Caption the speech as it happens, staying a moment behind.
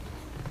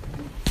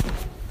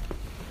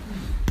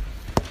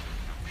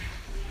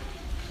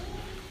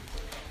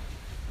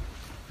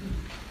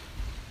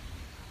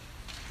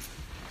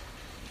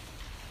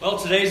Well,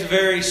 today's a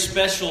very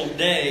special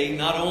day.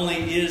 Not only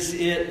is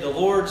it the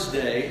Lord's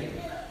Day,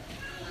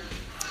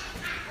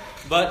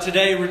 but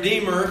today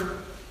Redeemer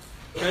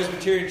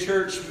Presbyterian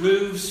Church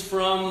moves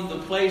from the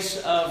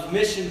place of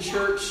mission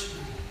church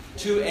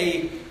to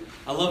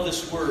I love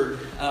this word,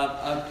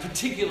 a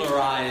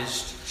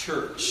particularized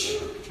church.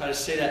 Try to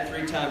say that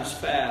 3 times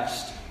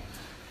fast.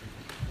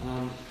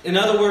 In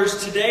other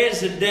words, today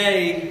is a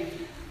day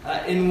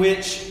in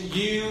which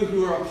you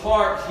who are a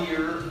part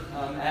here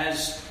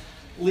as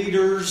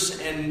leaders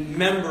and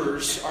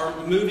members are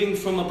moving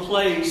from a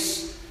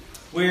place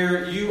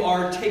where you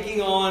are taking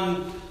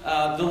on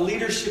the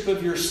leadership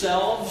of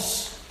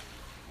yourselves.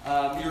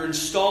 You're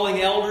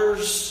installing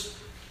elders.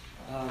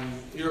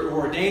 You're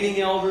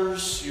ordaining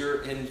elders.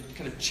 You're in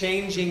kind of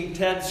changing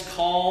Ted's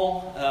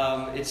call.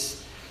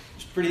 It's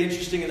pretty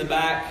interesting in the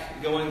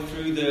back, going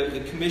through the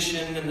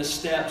commission and the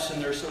steps,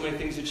 and there are so many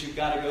things that you've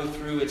got to go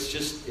through.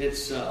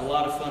 It's a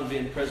lot of fun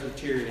being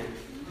Presbyterian.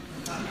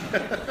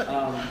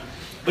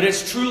 But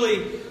it's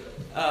truly,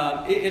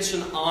 it's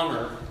an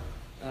honor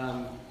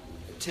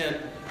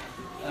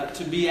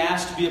to be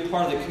asked to be a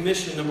part of the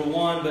commission, number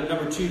one, but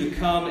number two, to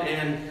come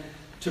and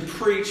to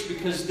preach,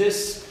 because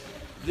this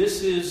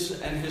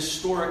is an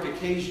historic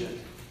occasion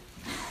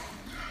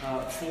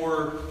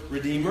for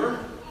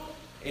Redeemer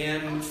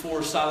and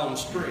for Siloam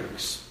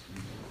Springs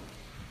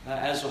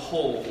as a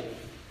whole.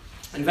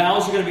 And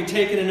vows are going to be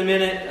taken in a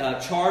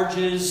minute.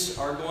 Charges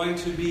are going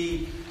to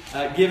be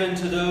given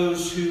to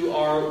those who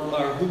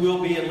will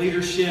be in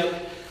leadership.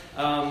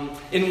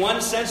 In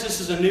one sense,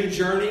 this is a new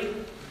journey,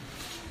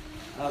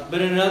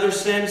 but in another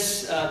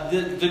sense,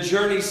 the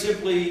journey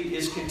simply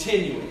is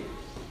continuing.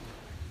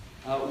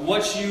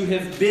 What you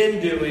have been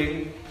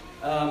doing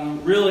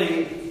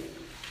really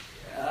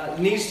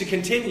needs to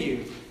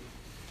continue.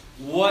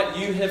 What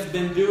you have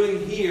been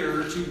doing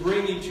here to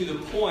bring you to the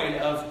point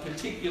of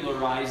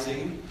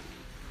particularizing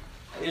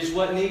is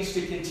what needs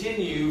to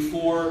continue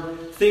for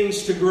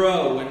things to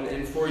grow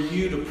and for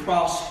you to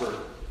prosper.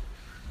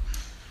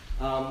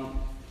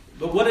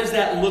 But what does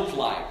that look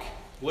like?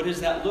 What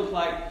does that look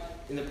like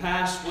in the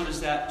past? What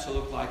does that to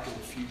look like in the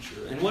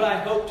future? And what I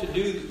hope to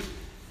do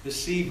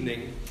this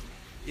evening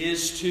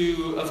is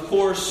to, of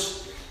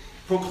course,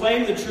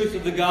 proclaim the truth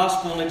of the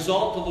gospel and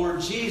exalt the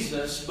Lord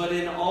Jesus, but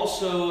in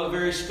also a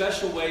very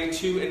special way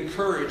to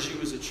encourage you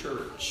as a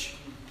church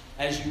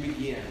as you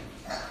begin.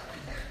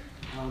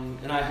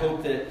 And I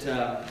hope that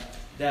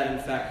that in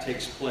fact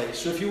takes place.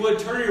 So if you would,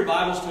 turn your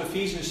Bibles to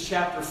Ephesians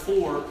chapter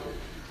 4.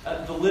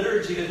 The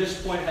liturgy to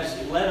this point has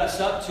led us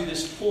up to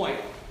this point.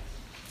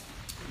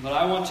 But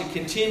I want to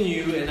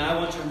continue, and I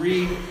want to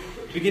read,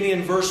 beginning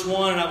in verse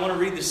 1, and I want to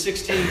read the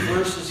 16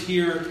 verses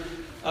here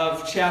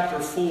of chapter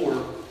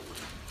 4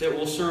 that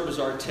will serve as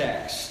our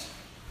text.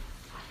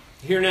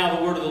 Hear now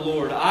the word of the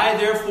Lord. I,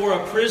 therefore,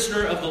 a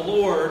prisoner of the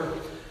Lord,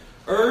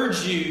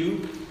 urge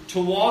you to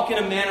walk in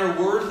a manner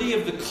worthy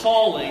of the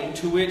calling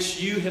to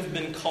which you have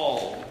been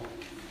called,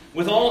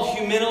 with all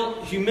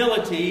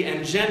humility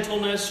and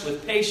gentleness,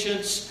 with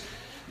patience,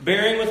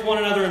 bearing with one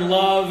another in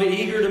love,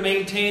 eager to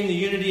maintain the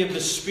unity of the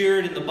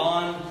Spirit in the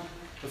bond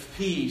of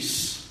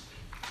peace.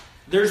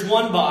 There's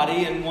one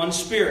body and one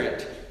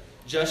Spirit,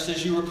 just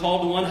as you were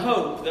called to one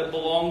hope that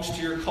belongs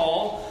to your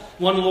call,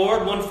 one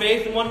Lord, one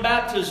faith, and one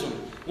baptism,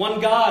 one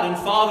God and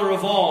Father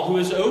of all, who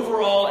is over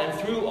all and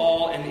through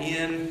all and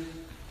in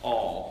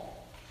all.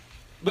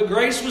 But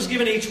grace was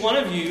given each one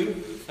of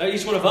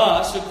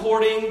us,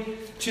 according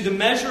to the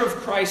measure of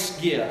Christ's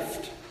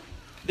gift.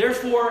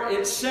 Therefore,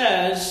 it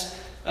says,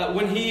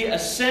 when he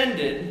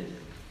ascended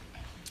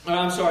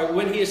on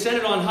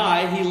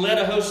high, he led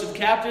a host of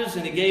captives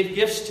and he gave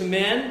gifts to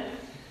men.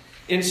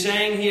 In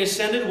saying he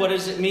ascended, what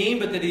does it mean?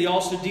 But that he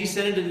also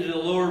descended into the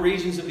lower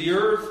regions of the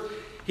earth.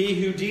 He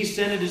who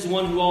descended is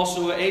one who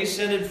also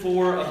ascended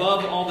for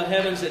above all the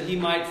heavens, that he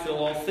might fill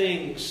all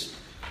things.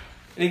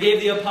 And he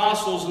gave the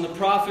apostles and the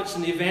prophets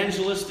and the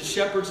evangelists, the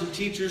shepherds and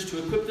teachers, to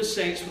equip the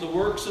saints for the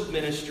works of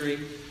ministry,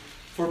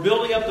 for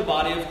building up the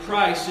body of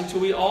Christ, until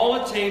we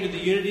all attain to the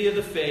unity of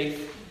the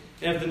faith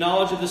and of the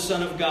knowledge of the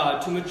Son of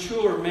God, to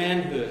mature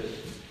manhood,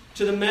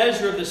 to the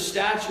measure of the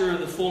stature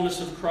of the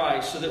fullness of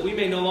Christ, so that we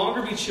may no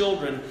longer be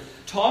children,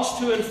 tossed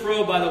to and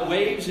fro by the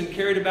waves and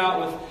carried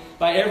about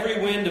by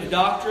every wind of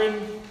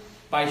doctrine,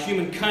 by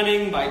human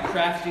cunning, by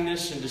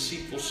craftiness and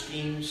deceitful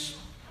schemes.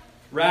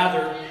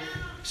 Rather,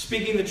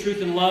 speaking the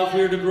truth in love,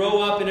 we are to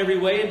grow up in every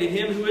way into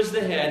Him who is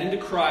the head, into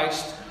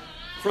Christ,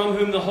 from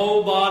whom the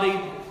whole body,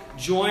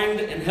 joined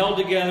and held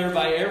together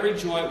by every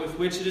joint with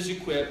which it is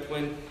equipped,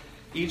 when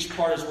each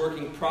part is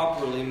working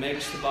properly,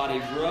 makes the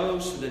body grow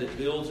so that it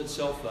builds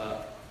itself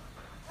up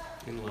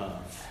in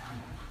love.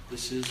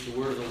 This is the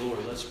word of the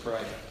Lord. Let's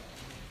pray.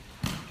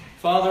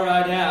 Father,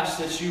 I'd ask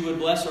that you would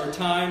bless our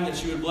time,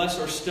 that you would bless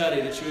our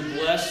study, that you would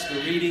bless the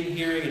reading,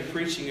 hearing, and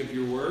preaching of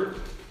your word.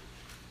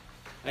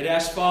 I'd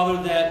ask,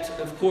 Father, that,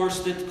 of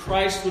course, that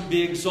Christ would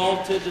be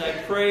exalted. I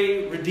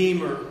pray,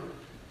 Redeemer,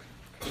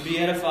 would be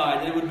edified,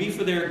 that it would be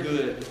for their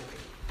good,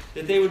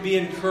 that they would be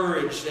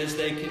encouraged as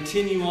they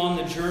continue on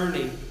the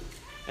journey,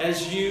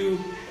 as you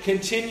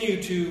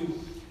continue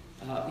to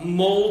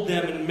mold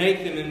them and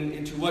make them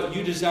into what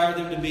you desire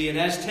them to be. And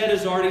as Ted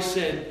has already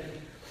said,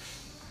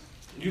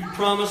 you've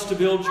promised to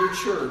build your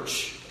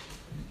church.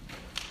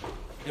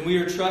 And we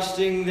are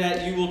trusting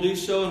that you will do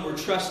so, and we're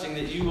trusting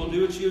that you will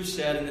do what you have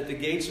said, and that the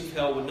gates of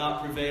hell would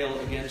not prevail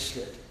against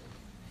it.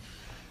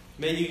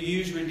 May you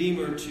use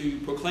Redeemer to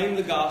proclaim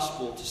the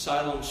gospel to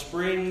Siloam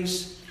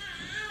Springs,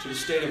 to the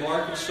state of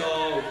Arkansas,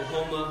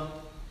 Oklahoma,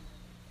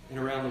 and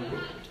around the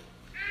world.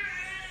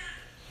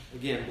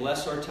 Again,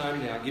 bless our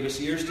time now. Give us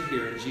ears to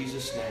hear. In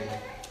Jesus' name,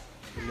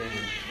 amen.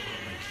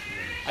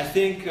 I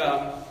think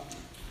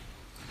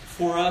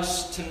for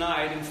us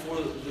tonight, and for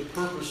the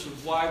purpose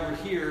of why we're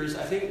here, is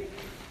I think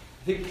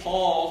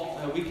Paul,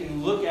 we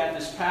can look at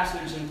this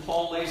passage, and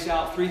Paul lays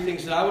out three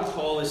things that I would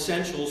call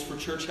essentials for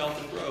church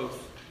health and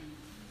growth.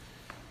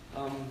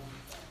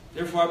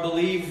 Therefore, I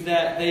believe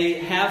that they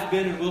have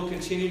been and will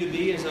continue to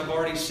be, as I've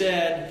already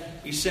said,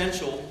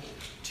 essential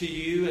to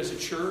you as a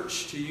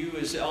church, to you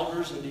as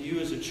elders, and to you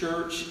as a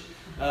church.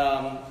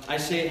 I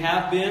say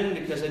have been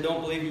because I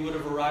don't believe you would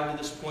have arrived at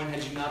this point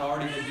had you not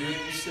already been doing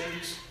these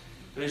things.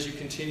 But as you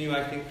continue,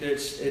 I think that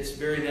it's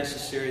very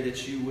necessary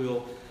that you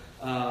will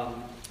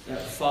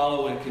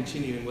follow and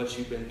continue in what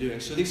you've been doing.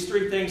 So these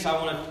three things I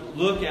want to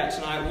look at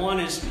tonight.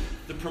 One is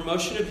the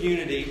promotion of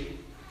unity.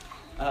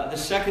 The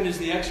second is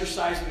the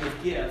exercising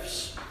of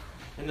gifts.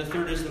 And the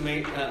third is the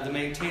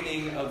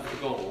maintaining of the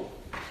goal.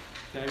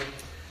 Okay?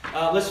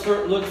 Let's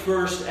look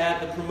first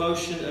at the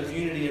promotion of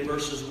unity in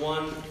verses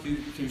 1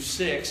 through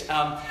 6.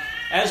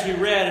 As we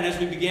read and as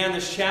we began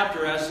this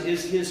chapter, as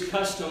is his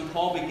custom,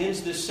 Paul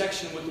begins this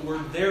section with the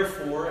word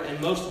therefore, and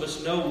most of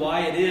us know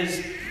why it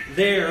is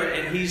there,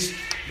 and he's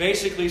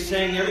basically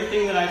saying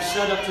everything that I've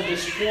said up to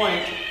this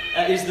point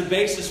is the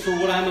basis for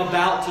what I'm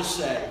about to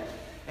say.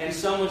 And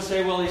some would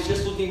say, well, he's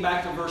just looking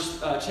back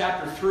to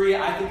chapter 3.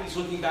 I think he's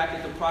looking back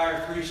at the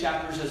prior 3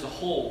 chapters as a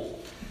whole.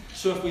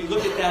 So if we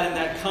look at that in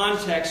that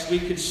context, we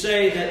could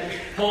say that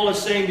Paul is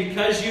saying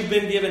because you've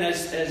been given,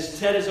 as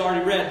Ted has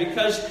already read,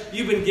 because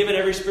you've been given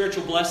every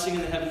spiritual blessing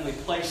in the heavenly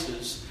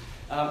places,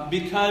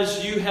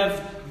 because you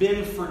have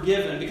been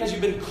forgiven, because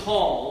you've been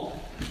called,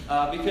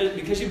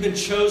 because you've been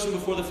chosen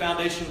before the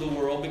foundation of the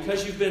world,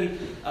 because you've been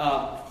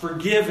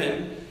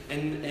forgiven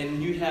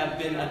and you have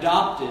been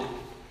adopted,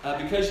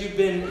 because you've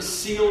been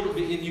sealed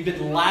and you've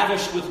been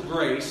lavished with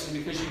grace,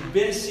 and because you've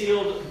been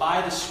sealed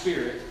by the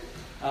Spirit,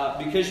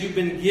 because you've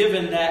been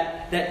given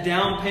that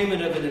down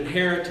payment of an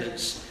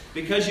inheritance,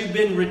 because you've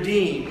been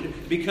redeemed,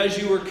 because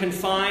you were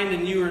confined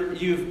and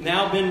you've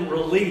now been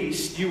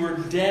released, you were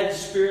dead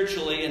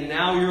spiritually and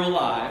now you're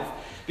alive,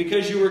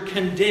 because you were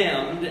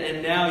condemned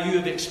and now you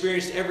have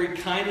experienced every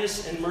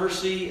kindness and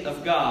mercy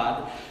of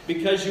God,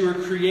 because you were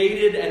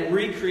created and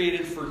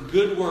recreated for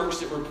good works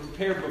that were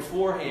prepared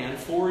beforehand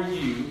for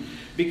you,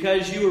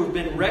 because you have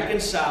been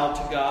reconciled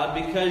to God,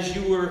 because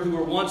you who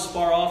were once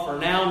far off are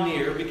now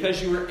near,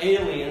 because you were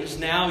aliens,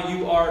 now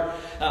you are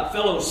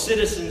fellow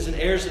citizens and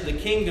heirs of the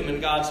kingdom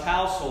in God's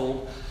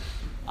household.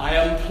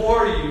 I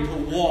implore you to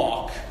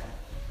walk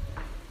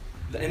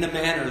in a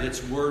manner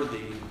that's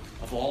worthy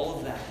of all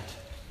of that.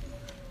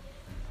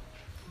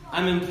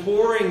 I'm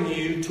imploring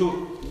you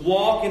to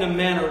walk in a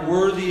manner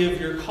worthy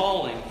of your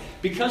calling.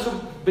 Because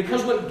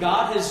what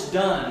God has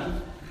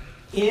done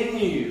in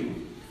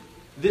you,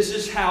 this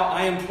is how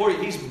I implore you.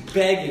 He's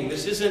begging.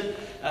 This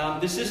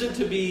isn't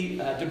to be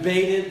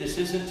debated. This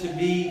isn't to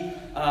be...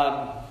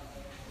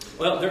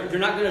 they're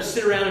not going to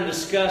sit around and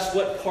discuss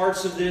what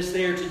parts of this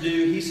they are to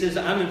do. He says,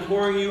 I'm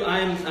imploring you.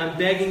 I'm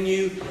begging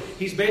you.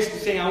 He's basically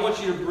saying, I want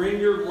you to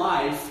bring your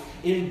life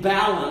in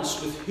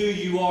balance with who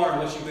you are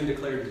and what you've been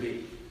declared to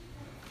be.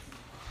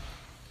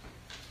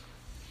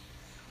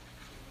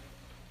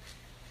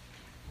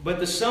 But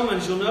the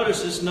summons, you'll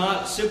notice, is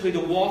not simply to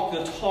walk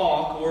the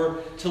talk or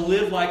to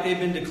live like they've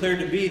been declared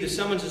to be. The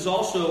summons is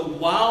also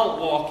while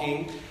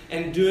walking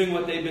and doing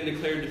what they've been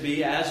declared to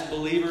be as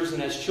believers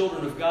and as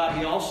children of God.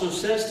 He also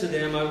says to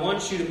them, I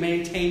want you to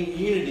maintain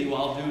unity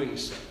while doing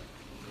so.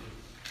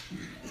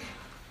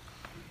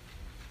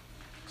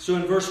 So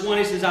in verse 1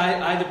 he says,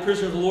 I, the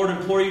prisoner of the Lord,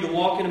 implore you to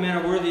walk in a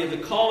manner worthy of the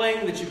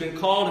calling that you've been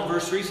called. In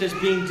verse 3 he says,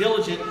 being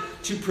diligent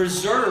to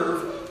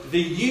preserve the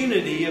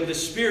unity of the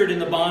Spirit in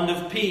the bond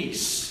of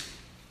peace.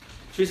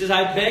 So he says,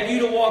 I beg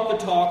you to walk the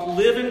talk,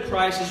 live in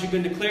Christ as you've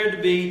been declared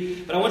to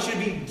be, but I want you to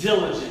be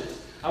diligent.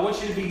 I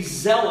want you to be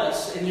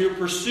zealous in your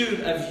pursuit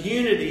of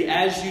unity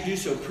as you do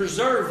so.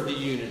 Preserve the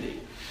unity.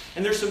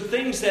 And there's some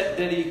things that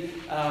he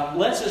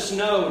lets us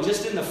know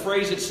just in the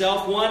phrase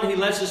itself. One, he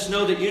lets us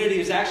know that unity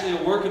is actually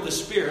a work of the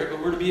Spirit,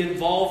 but we're to be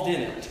involved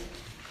in it.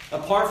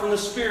 Apart from the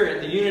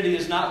Spirit, the unity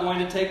is not going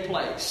to take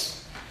place.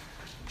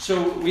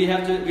 So we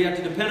have to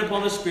depend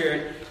upon the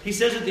Spirit. He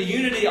says that the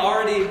unity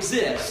already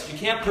exists. You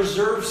can't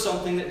preserve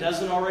something that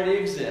doesn't already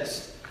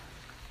exist.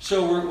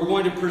 So we're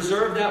going to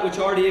preserve that which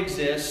already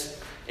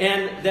exists,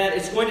 and that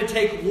it's going to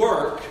take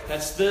work.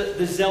 That's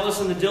the zealous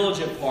and the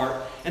diligent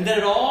part. And that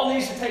it all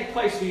needs to take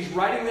place. So he's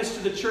writing this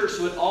to the church,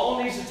 so it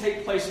all needs to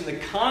take place in the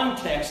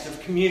context of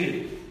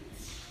community.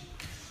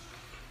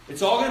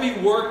 It's all going to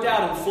be worked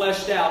out and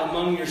fleshed out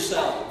among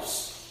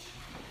yourselves.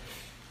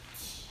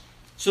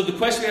 So the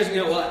question is,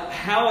 well,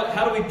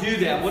 how do we do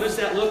that? What does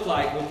that look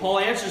like? Well, Paul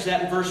answers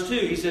that in verse 2.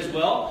 He says,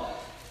 well,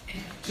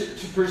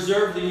 to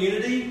preserve the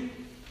unity,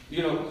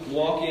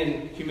 walk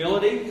in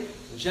humility,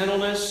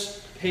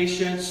 gentleness,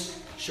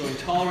 patience, showing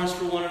tolerance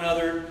for one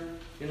another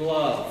in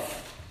love.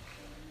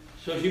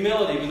 So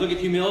humility, we look at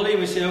humility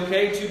and we say,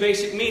 okay, two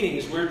basic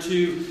meanings. We're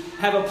to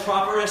have a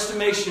proper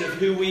estimation of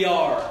who we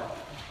are.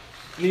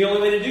 And the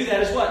only way to do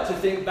that is what? To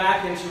think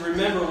back and to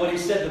remember what he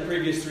said in the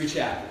previous 3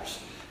 chapters.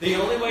 The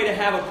only way to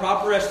have a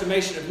proper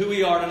estimation of who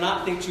we are, to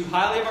not think too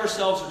highly of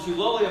ourselves or too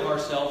lowly of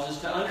ourselves,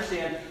 is to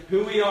understand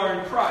who we are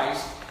in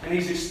Christ. And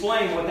he's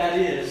explained what that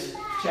is,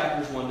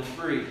 chapters 1 to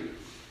 3.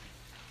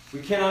 We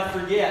cannot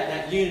forget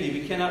that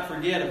unity. We cannot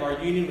forget of our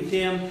union with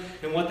him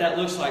and what that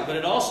looks like. But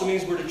it also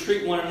means we're to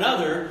treat one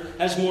another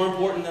as more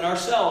important than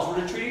ourselves.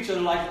 We're to treat each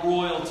other like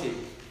royalty.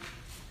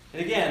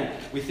 And again,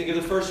 we think of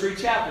the first 3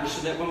 chapters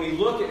so that when we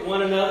look at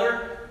one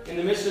another, in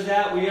the midst of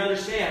that, we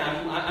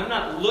understand. I'm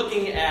not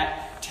looking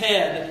at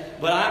Ted,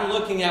 but I'm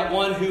looking at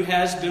one who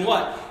has been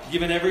what?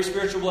 Given every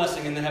spiritual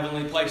blessing in the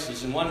heavenly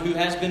places, and one who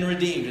has been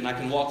redeemed. And I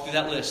can walk through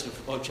that list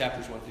of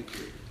chapters 1 through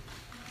 3.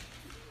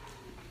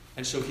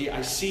 And so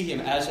I see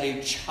him as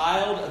a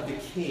child of the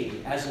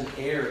King, as an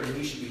heir, and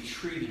he should be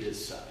treated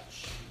as such.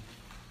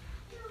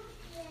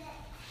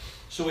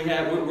 So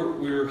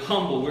we're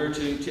humble. We're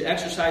to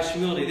exercise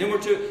humility. Then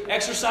we're to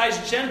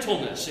exercise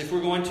gentleness if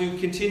we're going to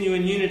continue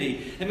in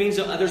unity. That means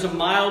there's a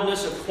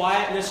mildness, a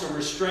quietness, a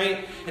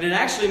restraint. And it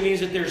actually means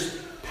that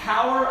there's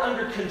power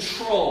under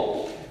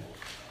control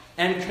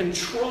and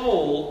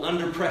control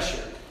under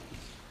pressure.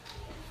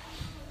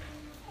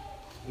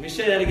 Let me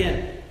say that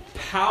again.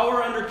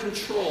 Power under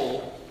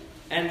control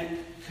and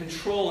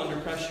control under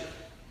pressure.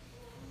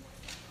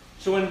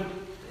 So when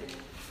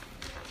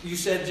you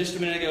said just a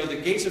minute ago, the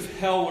gates of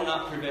hell will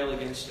not prevail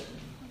against it.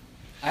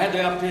 I had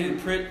the opportunity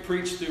to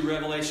preach through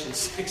Revelation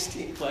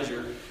 16,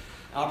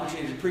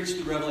 opportunity to preach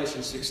through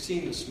Revelation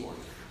 16 this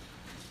morning.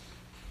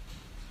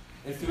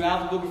 And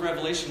throughout the book of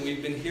Revelation,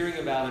 we've been hearing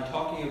about and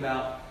talking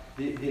about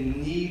the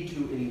need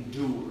to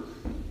endure,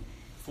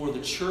 for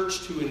the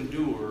church to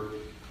endure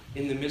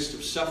in the midst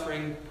of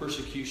suffering,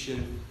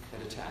 persecution,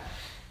 and attack.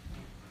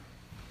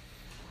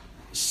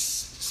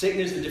 Satan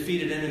is the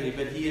defeated enemy,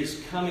 but he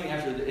is coming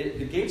after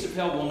the gates of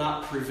hell will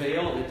not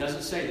prevail. It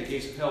doesn't say the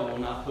gates of hell will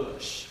not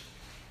push.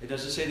 It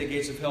doesn't say the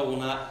gates of hell will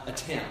not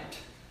attempt.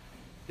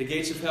 The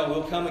gates of hell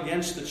will come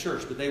against the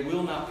church, but they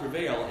will not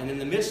prevail. And in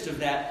the midst of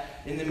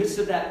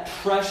that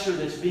pressure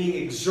that's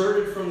being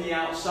exerted from the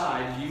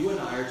outside, you and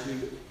I are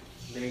to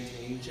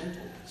maintain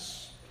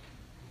gentleness.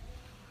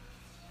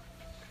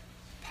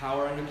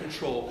 Power under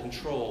control,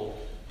 control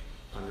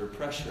under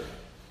pressure.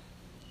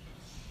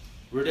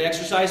 We're to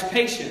exercise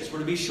patience. We're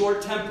to be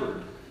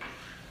short-tempered.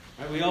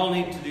 Right? We all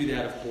need to do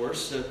that, of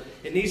course.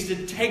 It needs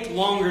to take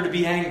longer to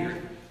be angry.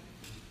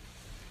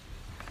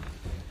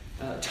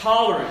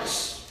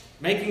 Tolerance.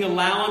 Making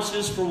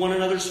allowances for one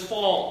another's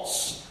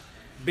faults.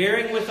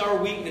 Bearing with our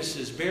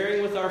weaknesses.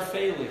 Bearing with our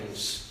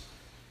failings.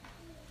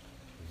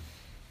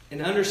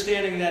 And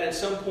understanding that at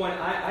some point,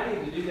 I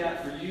need to do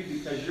that for you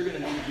because you're going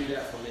to need to do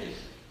that for me.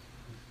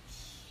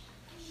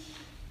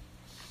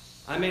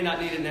 I may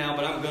not need it now,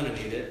 but I'm going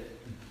to need it.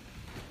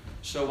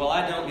 So while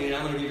I don't need it,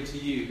 I'm going to give it to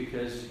you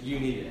because you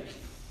need it.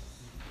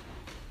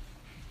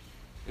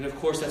 And of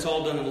course, that's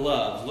all done in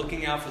love,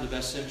 looking out for the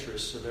best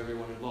interests of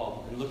everyone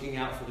involved, and looking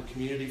out for the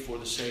community for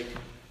the sake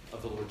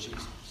of the Lord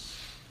Jesus.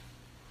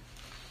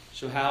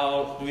 So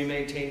how do we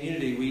maintain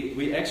unity?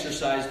 We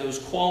exercise those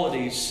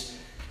qualities.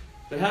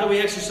 But how do we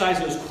exercise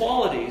those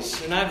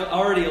qualities? And I've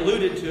already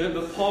alluded to it,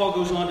 but Paul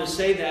goes on to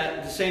say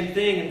that, the same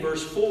thing in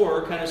verse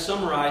 4, kind of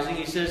summarizing.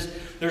 He says,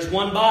 there's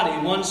one body,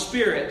 one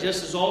Spirit,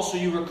 just as also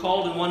you were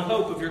called in one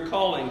hope of your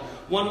calling,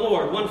 one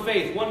Lord, one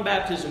faith, one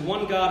baptism,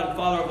 one God and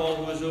Father of all,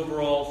 who is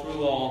over all,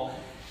 through all,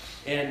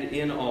 and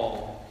in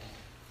all.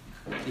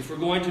 If we're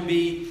going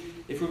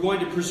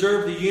to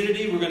preserve the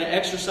unity, we're going to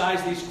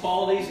exercise these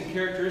qualities and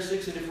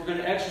characteristics. And if we're going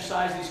to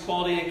exercise these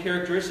qualities and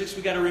characteristics,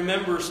 we've got to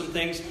remember some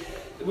things.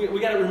 We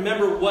got to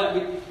remember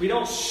what we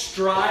don't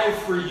strive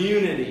for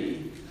unity.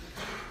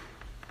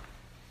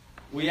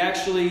 We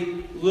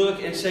actually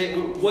look and say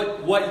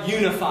what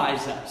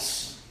unifies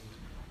us.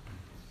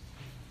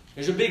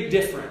 There's a big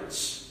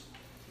difference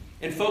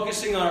in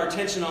focusing our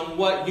attention on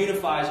what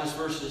unifies us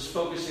versus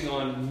focusing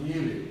on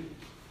unity.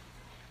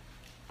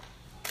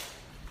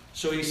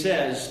 So he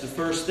says, the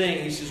first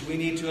thing, he says, we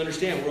need to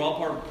understand we're all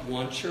part of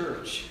one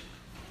church.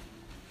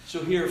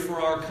 So here,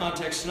 for our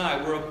context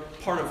tonight, you're a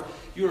part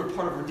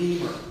of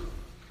Redeemer.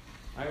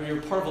 Right?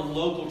 You're part of a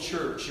local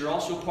church. You're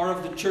also part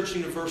of the Church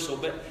Universal.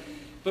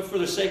 But for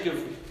the sake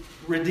of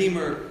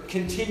Redeemer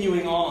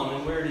continuing on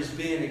and where it has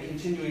been and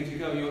continuing to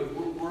go,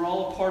 we're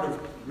all a part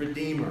of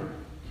Redeemer.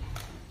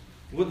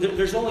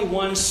 There's only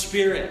one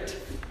Spirit,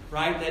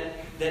 right,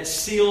 that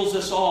seals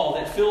us all,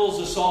 that fills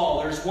us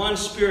all. There's one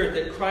Spirit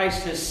that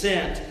Christ has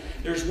sent.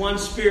 There's one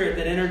Spirit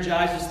that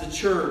energizes the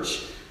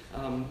church.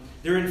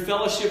 They're in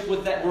fellowship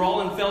with that. We're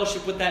all in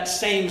fellowship with that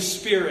same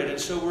Spirit, and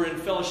so we're in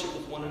fellowship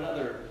with one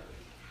another.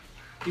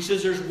 He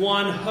says there's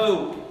one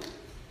hope.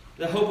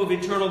 The hope of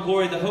eternal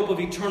glory, the hope of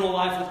eternal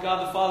life with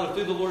God the Father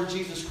through the Lord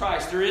Jesus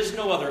Christ. There is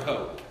no other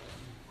hope.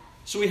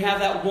 So we have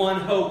that one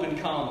hope in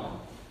common.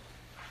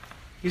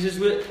 He says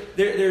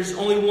there's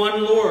only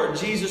one Lord,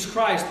 Jesus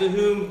Christ, to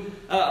whom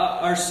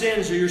our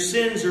sins or your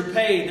sins are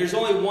paid. There's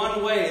only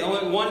one way,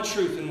 only one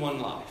truth and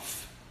one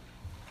life.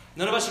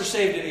 None of us are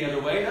saved any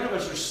other way. None of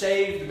us are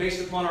saved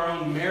based upon our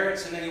own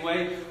merits in any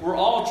way. We're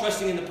all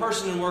trusting in the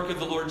person and work of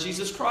the Lord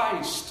Jesus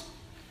Christ.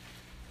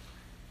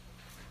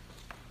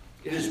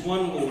 It is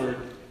one Lord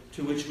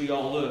to which we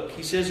all look.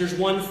 He says there's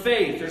one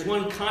faith. There's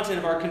one content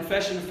of our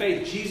confession of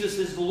faith. Jesus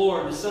is the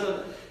Lord.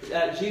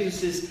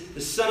 Jesus is the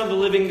Son of the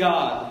living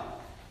God.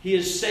 He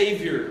is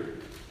Savior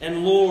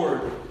and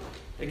Lord.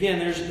 Again,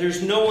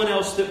 there's no one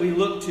else that we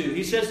look to.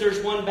 He says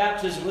there's one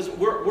baptism. Listen,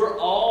 we're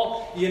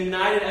all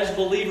united as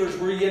believers.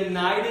 We're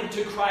united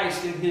to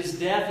Christ in His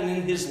death and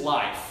in His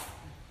life.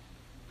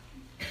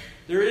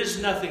 There is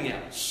nothing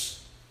else.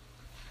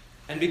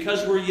 And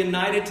because we're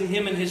united to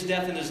Him in His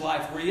death and His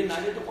life, we're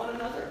united to one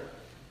another.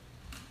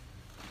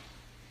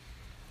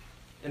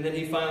 And then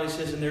he finally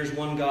says, and there's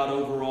one God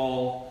over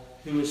all,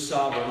 who is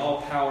sovereign,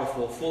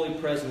 all-powerful, fully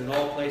present in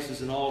all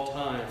places and all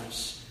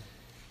times.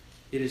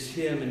 It is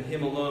Him and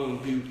Him alone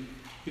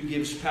who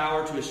gives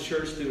power to His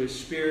church through His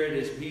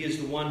Spirit. He is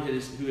the one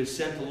who has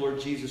sent the Lord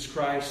Jesus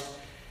Christ.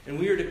 And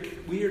we are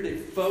to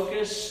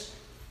focus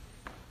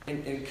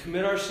and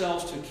commit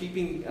ourselves to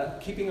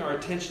keeping our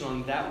attention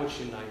on that which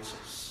unites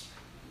us.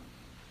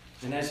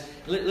 And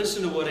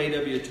listen to what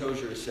A.W.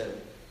 Tozer has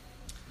said.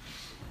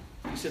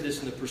 He said this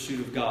in The Pursuit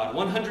of God.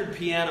 100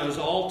 pianos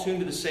all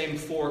tuned to the same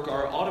fork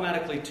are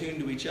automatically tuned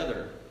to each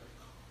other.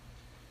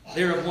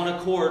 They are of one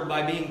accord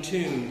by being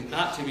tuned,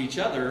 not to each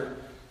other,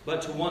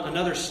 but to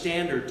another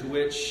standard to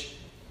which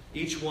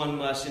each one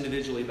must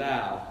individually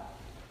bow.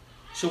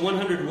 So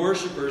 100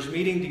 worshipers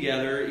meeting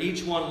together,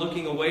 each one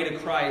looking away to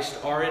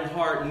Christ, are in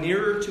heart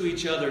nearer to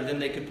each other than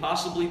they could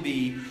possibly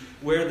be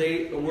were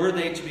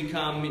they to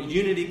become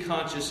unity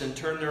conscious and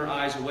turn their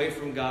eyes away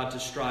from God to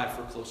strive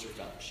for closer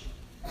fellowship.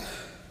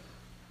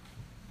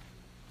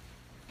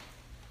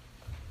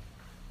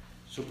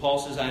 So Paul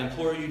says, I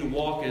implore you to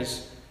walk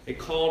as a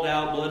called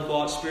out,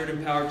 blood-bought,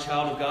 spirit-empowered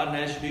child of God, and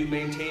as you do,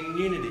 maintain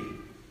unity.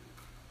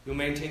 You'll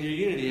maintain your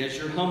unity as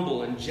you're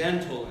humble and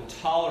gentle and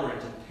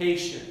tolerant and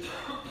patient.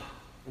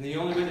 And the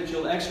only way that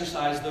you'll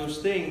exercise those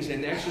things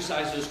and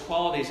exercise those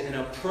qualities and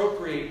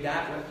appropriate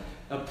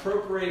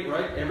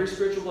right, every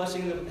spiritual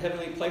blessing in the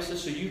heavenly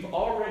places. So you've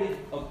already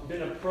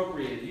been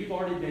appropriated. You've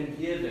already been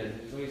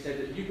given. So he said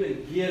that you've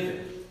been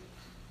given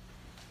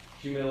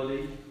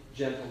humility,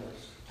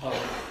 gentleness,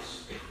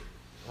 tolerance.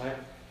 Right?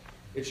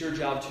 It's your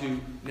job to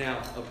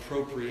now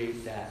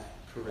appropriate that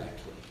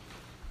correctly.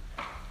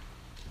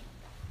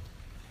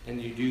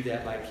 And you do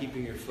that by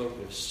keeping your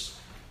focus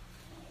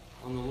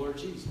on the Lord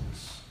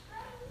Jesus,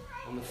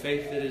 on the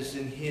faith that is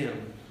in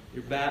Him,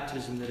 your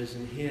baptism that is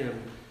in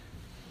Him.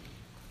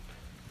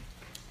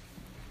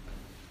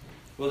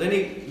 Well, then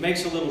he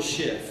makes a little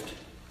shift.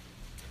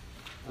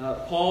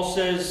 Paul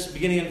says,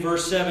 beginning in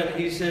verse 7,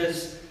 he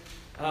says,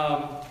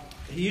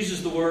 he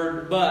uses the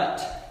word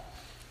 "but."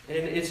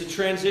 And it's a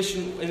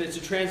transition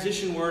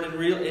word,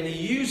 and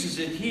he uses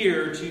it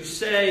here to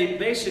say,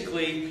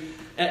 basically,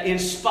 in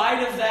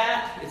spite of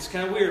that, it's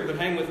kind of weird, but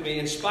hang with me,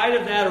 in spite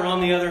of that, or on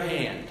the other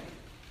hand.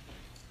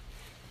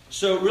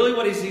 So really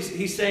what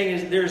he's saying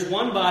is there's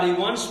one body,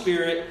 one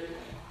Spirit,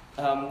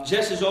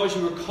 just as always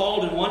you were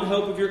called in one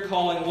hope of your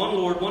calling, one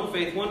Lord, one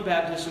faith, one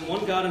baptism,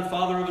 one God and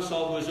Father of us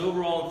all, who is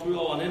over all and through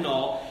all and in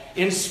all.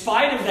 In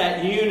spite of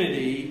that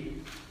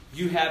unity,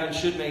 you have and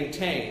should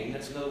maintain,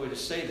 that's another way to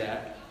say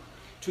that,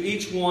 to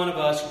each one of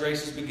us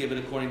grace has been given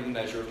according to the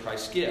measure of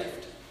Christ's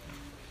gift.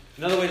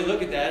 Another way to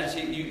look at that is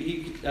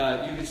you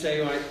could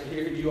say, all right,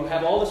 here you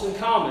have all this in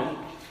common,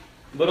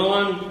 but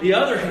on the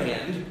other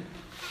hand,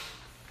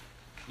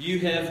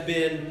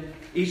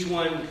 each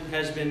one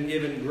has been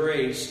given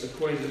grace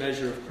according to the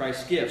measure of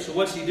Christ's gift. So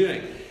what's he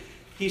doing?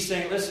 He's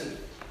saying, listen,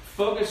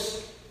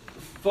 focus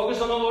on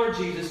the Lord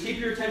Jesus. Keep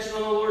your attention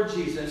on the Lord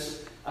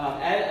Jesus.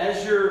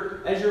 As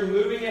you're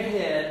moving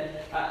ahead,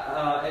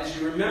 as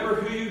you remember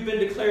who you've been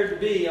declared to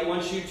be, I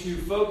want you to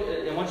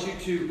focus. I want you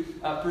to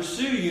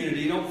pursue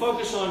unity. Don't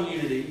focus on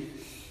unity,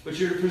 but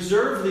you're to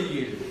preserve the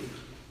unity,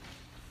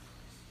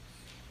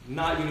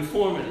 not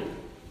uniformity.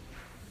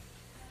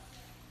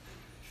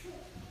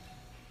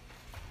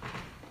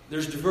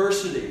 There's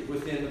diversity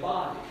within the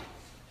body.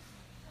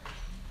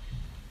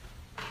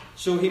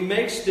 So he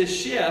makes this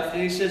shift,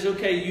 and he says,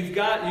 "Okay,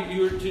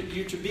 you're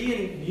to be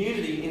in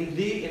unity in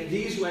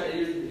these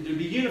ways, to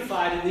be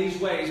unified in these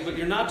ways, but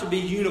you're not to be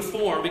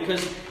uniform."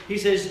 Because he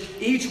says,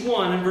 "Each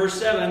one," in verse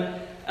 7,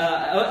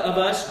 of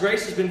us,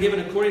 grace has been given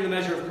according to the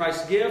measure of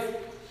Christ's gift."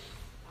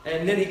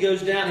 And then he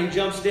goes down, he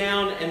jumps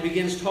down, and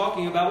begins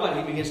talking about what?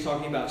 He begins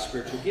talking about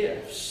spiritual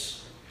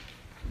gifts.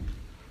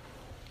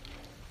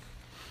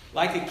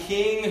 Like a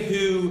king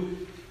who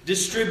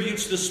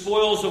distributes the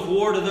spoils of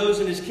war to those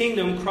in his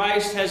kingdom,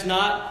 Christ has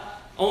not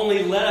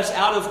only led us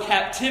out of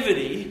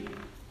captivity,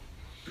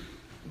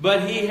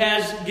 But He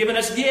has given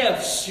us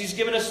gifts. He's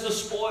given us the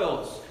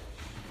spoils.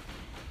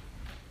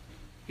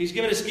 He's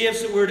given us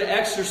gifts that we're to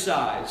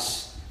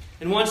exercise.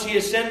 And once He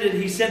ascended,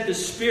 He sent the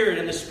Spirit,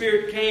 and the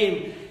Spirit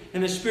came,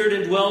 and the Spirit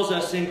indwells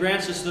us and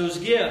grants us those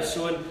gifts.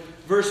 So in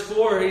verse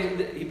 4,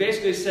 he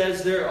basically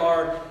says there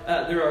are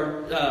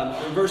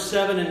in verse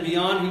 7 and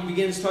beyond, he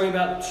begins talking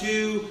about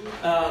two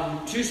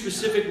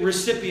specific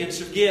recipients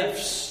of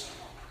gifts.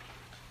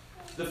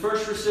 The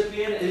first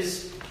recipient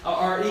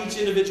are each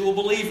individual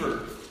believer.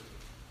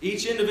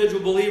 Each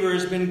individual believer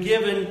has been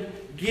given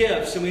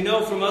gifts, and we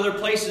know from other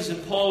places in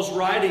Paul's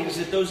writings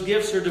that those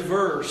gifts are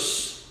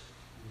diverse.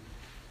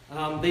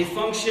 They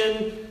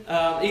function,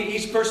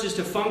 each person is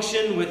to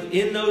function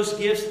within those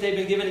gifts that they've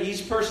been given.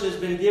 Each person has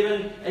been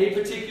given a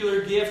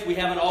particular gift. We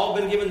haven't all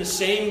been given the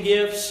same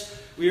gifts.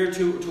 We are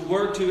to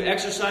work to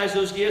exercise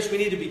those gifts. We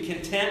need to be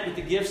content with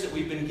the gifts that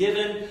we've been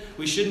given.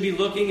 We shouldn't be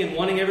looking and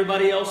wanting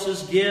everybody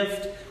else's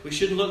gift. We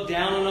shouldn't look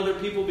down on other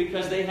people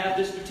because they have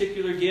this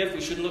particular gift.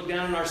 We shouldn't look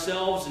down on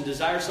ourselves and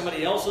desire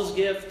somebody else's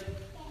gift.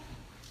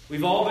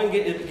 We've all been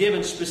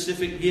given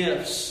specific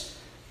gifts.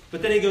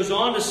 But then he goes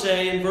on to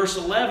say in verse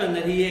 11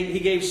 that he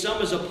gave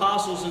some as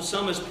apostles and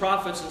some as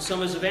prophets and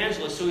some as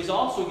evangelists. So He's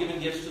also given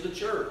gifts to the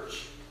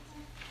church.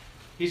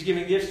 He's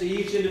given gifts to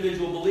each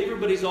individual believer,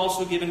 but He's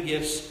also given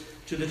gifts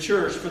to the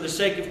church. For the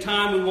sake of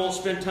time, we won't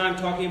spend time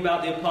talking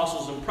about the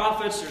apostles and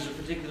prophets. There's a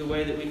particular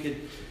way that we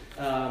could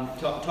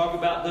talk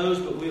about those,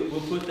 but we'll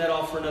put that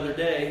off for another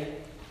day.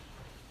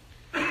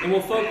 And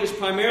we'll focus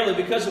primarily,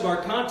 because of our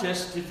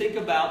context, to think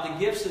about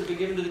the gifts that have been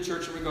given to the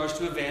church in regards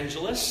to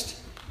evangelist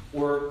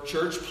or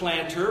church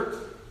planter,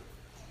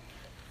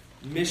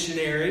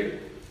 missionary,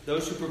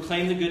 those who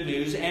proclaim the good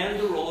news, and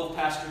the role of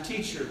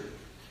pastor-teacher.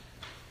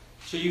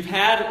 So you've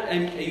had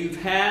an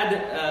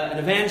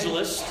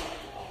evangelist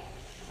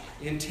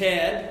in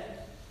Ted,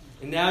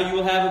 and now you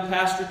will have a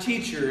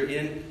pastor-teacher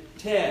in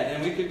Ted.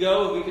 And we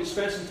could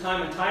spend some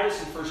time in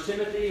Titus and 1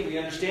 Timothy, and we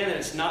understand that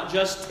it's not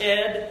just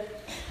Ted.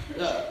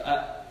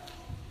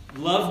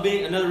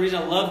 Another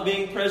reason I love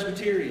being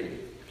Presbyterian.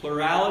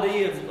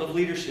 Plurality of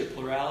leadership,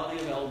 plurality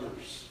of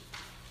elders.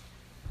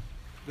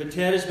 But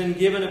Ted has been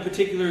given a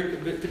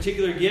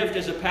particular gift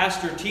as a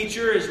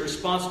pastor-teacher. His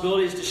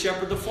responsibility is to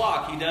shepherd the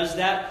flock. He does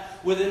that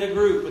within a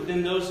group,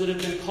 within those that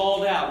have been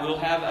called out. We'll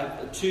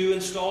have two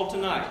installed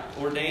tonight,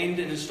 ordained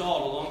and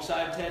installed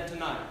alongside Ted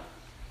tonight.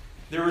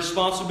 Their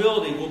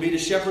responsibility will be to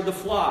shepherd the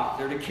flock.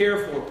 They're to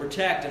care for,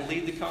 protect, and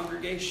lead the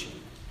congregation.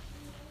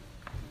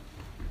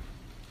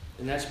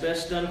 And that's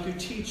best done through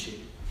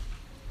teaching.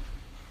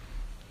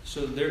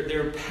 So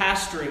their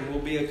pastoring will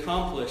be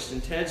accomplished.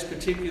 And Ted's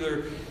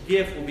particular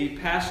gift will be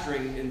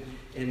pastoring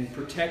and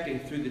protecting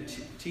through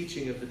the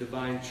teaching of the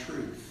divine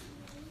truth.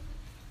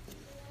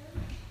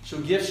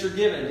 So gifts are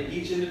given to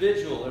each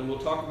individual. And we'll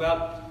talk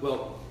about,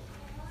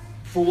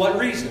 for what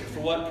reason? For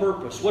what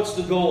purpose? What's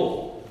the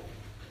goal?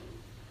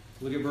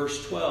 Look at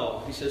verse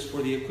 12. He says,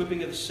 for the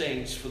equipping of the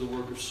saints for the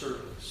work of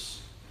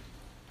service.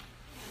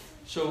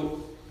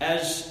 So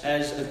as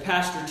a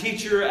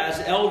pastor-teacher, as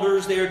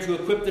elders, they are to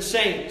equip the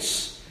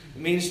saints.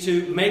 It means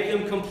to make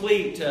them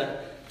complete,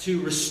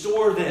 to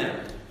restore them.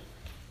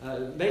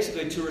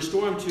 Basically, to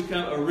restore them to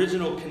kind of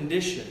original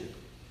condition.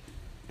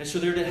 And so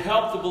they're to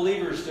help the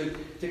believers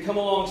to come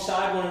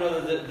alongside one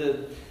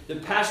another. The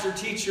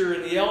pastor-teacher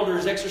and the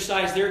elders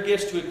exercise their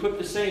gifts to equip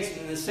the saints,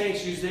 and the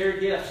saints use their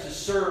gifts to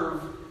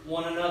serve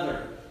one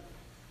another.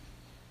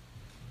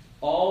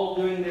 All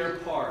doing their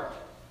part.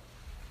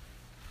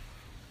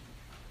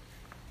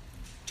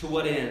 To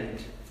what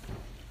end?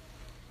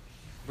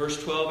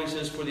 Verse 12, he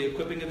says, for the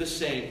equipping of the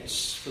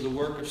saints, for the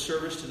work of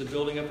service to the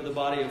building up of the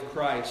body of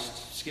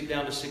Christ. Skip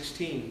down to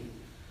 16.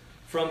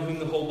 From whom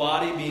the whole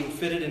body, being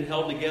fitted and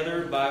held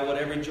together by what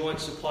every joint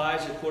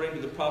supplies, according to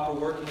the proper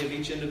working of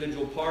each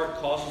individual part,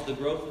 causes the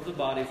growth of the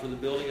body for the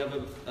building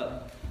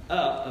up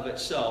of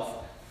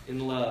itself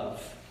in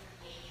love.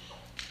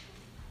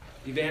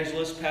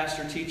 Evangelists,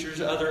 pastor,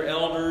 teachers, other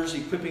elders,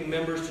 equipping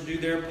members to do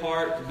their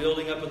part, the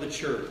building up of the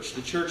church.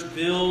 The church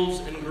builds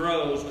and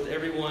grows with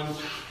everyone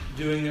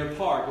doing their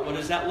part. But what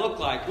does that look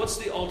like? What's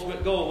the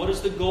ultimate goal? What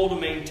is the goal to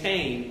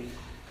maintain?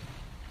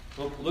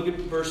 Well, look at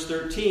verse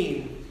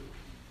 13.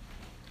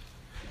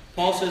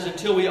 Paul says,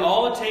 until we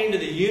all attain to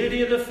the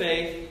unity of the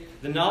faith,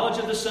 the knowledge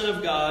of the Son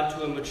of God,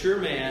 to a mature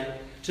man,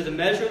 to the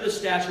measure of the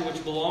stature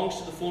which belongs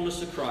to the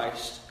fullness of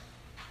Christ.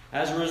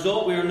 As a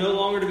result, we are no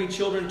longer to be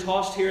children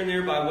tossed here and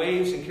there by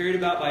waves and carried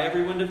about by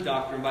every wind of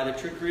doctrine, by the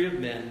trickery of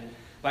men,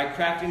 by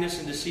craftiness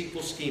and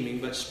deceitful scheming.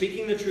 But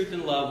speaking the truth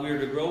in love, we are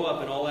to grow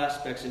up in all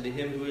aspects into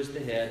Him who is the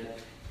head,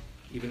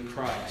 even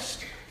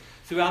Christ.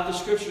 Throughout the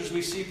Scriptures,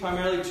 we see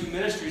primarily two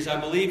ministries, I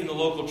believe, in the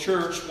local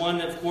church. One,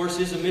 of course,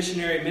 is a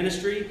missionary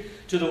ministry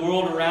to the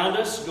world around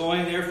us,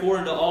 going therefore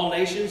into all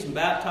nations and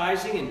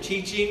baptizing and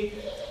teaching,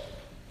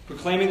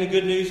 proclaiming the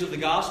good news of the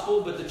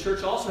gospel. But the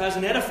church also has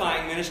an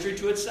edifying ministry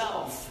to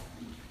itself.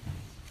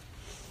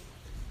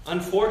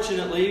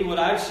 Unfortunately, what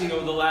I've seen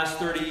over the last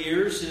 30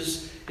 years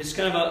is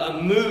kind of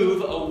a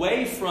move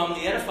away from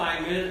the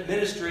edifying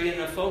ministry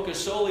and a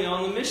focus solely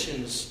on the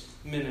missions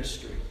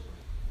ministry.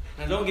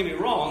 Now, don't get me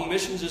wrong,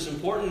 missions is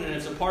important and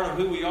it's a part of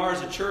who we are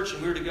as a church,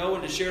 and we're to go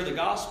and to share the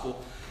gospel,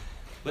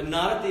 but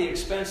not at the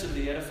expense of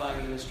the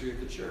edifying ministry of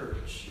the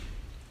church.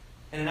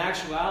 And in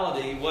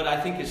actuality, what I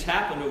think has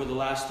happened over the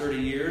last 30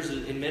 years,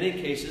 in many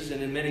cases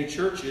and in many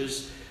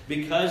churches,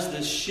 because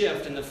this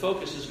shift and the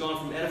focus has gone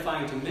from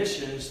edifying to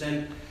missions,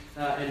 then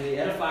and the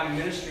edifying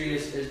ministry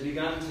has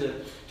begun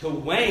to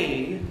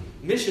wane,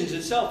 missions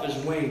itself is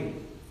waning.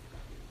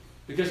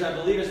 Because I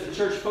believe as the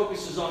church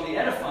focuses on the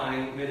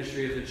edifying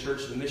ministry of the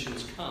church, the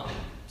missions come.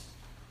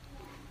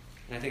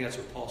 And I think that's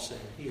what Paul's saying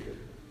here.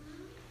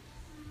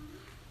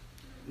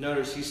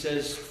 Notice he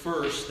says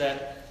first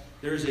that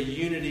there's a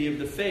unity of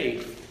the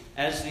faith.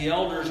 As the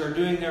elders are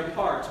doing their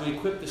part to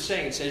equip the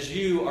saints, as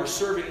you are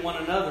serving one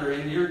another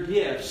in your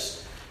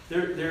gifts,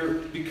 there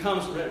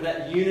becomes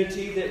that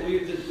unity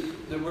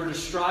that we're to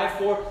strive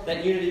for,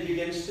 that unity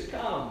begins to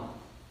come.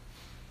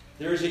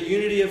 There's a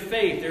unity of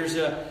faith. There's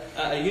a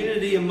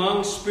unity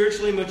among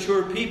spiritually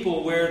mature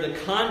people where the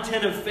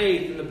content of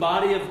faith and the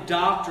body of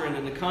doctrine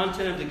and the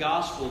content of the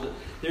gospel,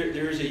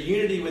 there's a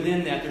unity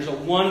within that. There's a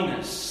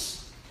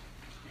oneness.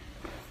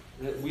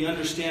 We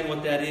understand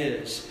what that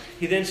is.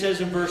 He then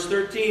says in verse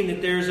 13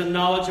 that there's a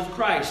knowledge of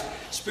Christ.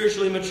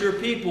 Spiritually mature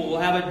people will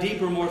have a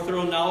deeper, more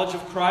thorough knowledge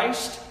of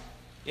Christ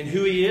and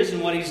who He is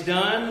and what He's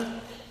done.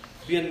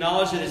 Be a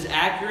knowledge that is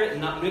accurate and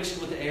not mixed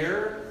with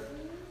error.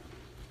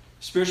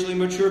 Spiritually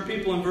mature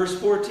people in verse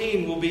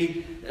 14 will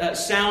be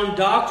sound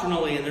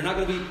doctrinally, and they're not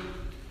going to be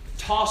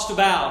tossed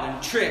about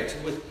and tricked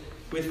with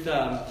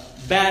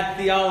bad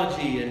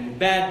theology and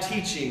bad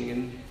teaching,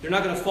 and they're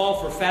not going to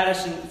fall for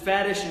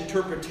faddish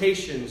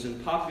interpretations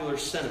and popular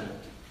sentiment.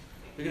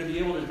 They're going to be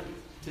able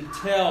to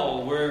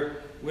tell where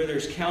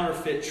there's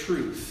counterfeit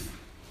truth.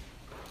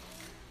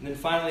 And then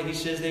finally he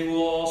says they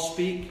will all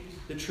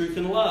speak the truth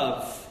in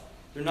love.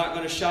 They're not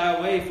going to shy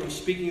away from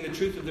speaking the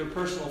truth of their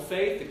personal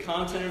faith, the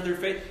content of their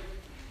faith.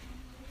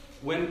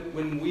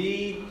 When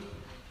we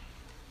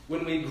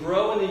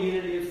grow in the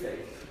unity of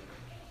faith,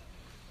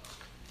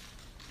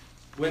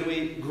 when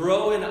we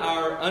grow in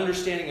our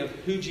understanding of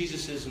who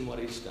Jesus is and what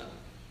He's done,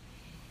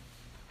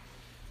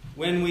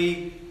 when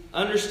we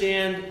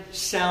understand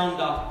sound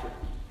doctrine,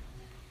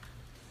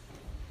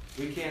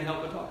 we can't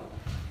help but talk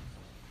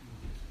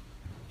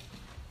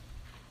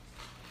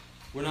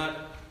about it.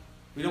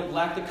 We don't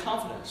lack the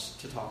confidence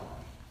to talk about it.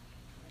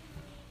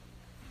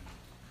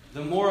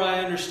 The more I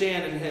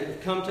understand and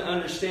have come to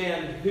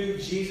understand who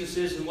Jesus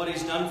is and what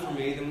He's done for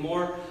me, the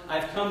more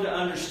I've come to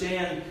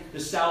understand the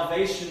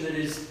salvation that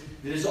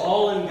is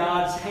all in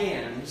God's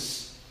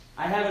hands.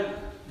 I haven't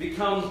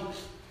begun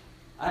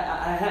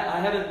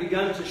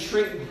to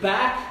shrink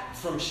back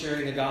from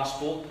sharing the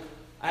gospel.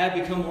 I have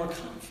become more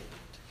confident.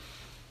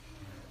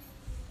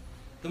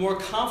 The more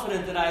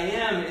confident that I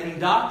am in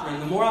doctrine,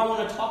 the more I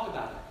want to talk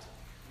about it.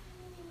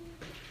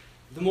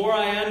 The more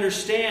I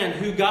understand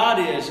who God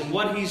is and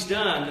what He's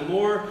done, the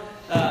more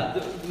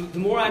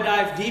I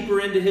dive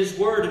deeper into His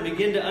Word and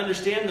begin to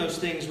understand those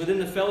things within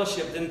the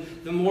fellowship, then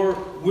the more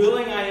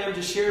willing I am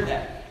to share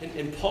that.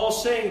 And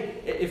Paul's saying,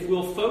 if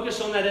we'll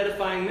focus on that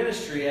edifying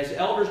ministry, as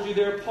elders do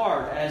their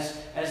part, as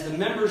the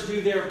members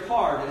do their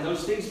part, and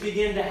those things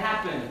begin to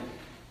happen,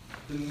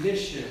 the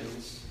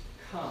missions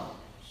come.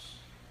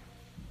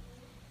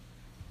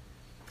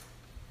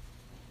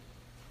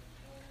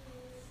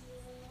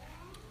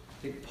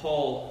 I think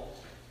Paul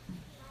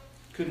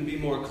couldn't be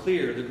more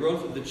clear. The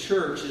growth of the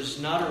church is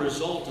not a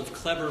result of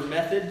clever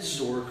methods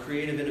or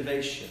creative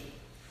innovation.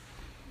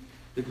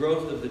 The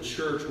growth of the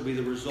church will be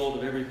the result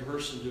of every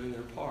person doing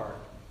their part.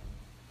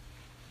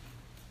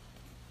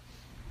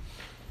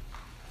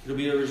 It'll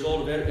be a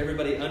result of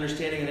everybody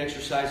understanding and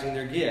exercising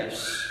their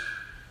gifts.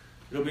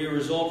 It'll be a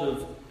result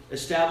of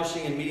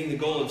establishing and meeting the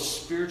goal of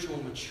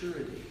spiritual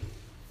maturity,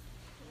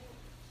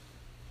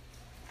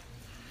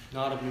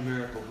 not of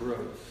numerical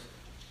growth.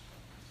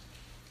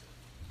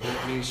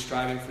 It means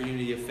striving for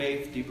unity of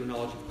faith, deeper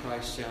knowledge of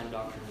Christ, sound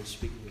doctrine, and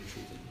speaking the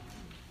truth.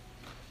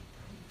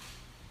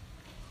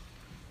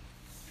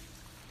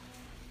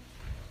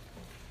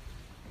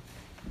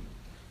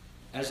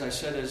 As I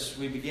said as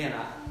we began,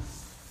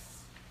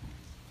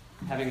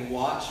 having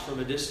watched from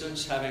a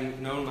distance,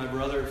 having known my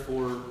brother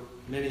for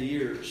many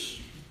years,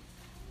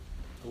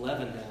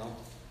 11 now,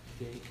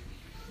 I think,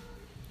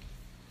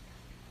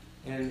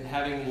 and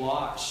having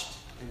watched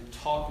and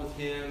talked with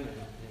him and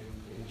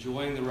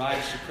enjoying the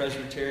rides to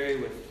Presbytery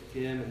with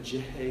him and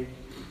Jay,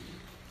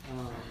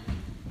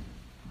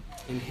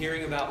 and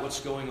hearing about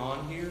what's going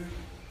on here,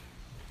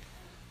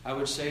 I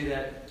would say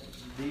that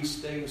these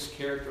things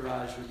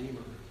characterize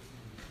Redeemer.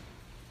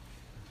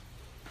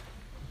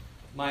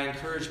 My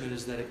encouragement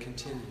is that it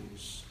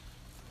continues.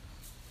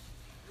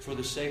 For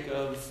the sake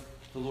of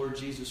the Lord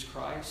Jesus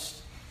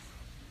Christ,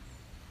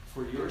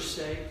 for your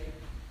sake,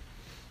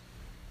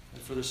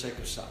 and for the sake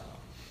of Sodom.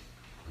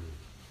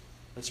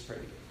 Let's pray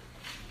together.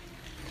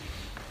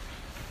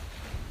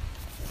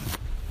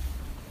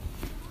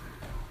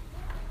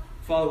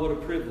 Father, what a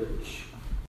privilege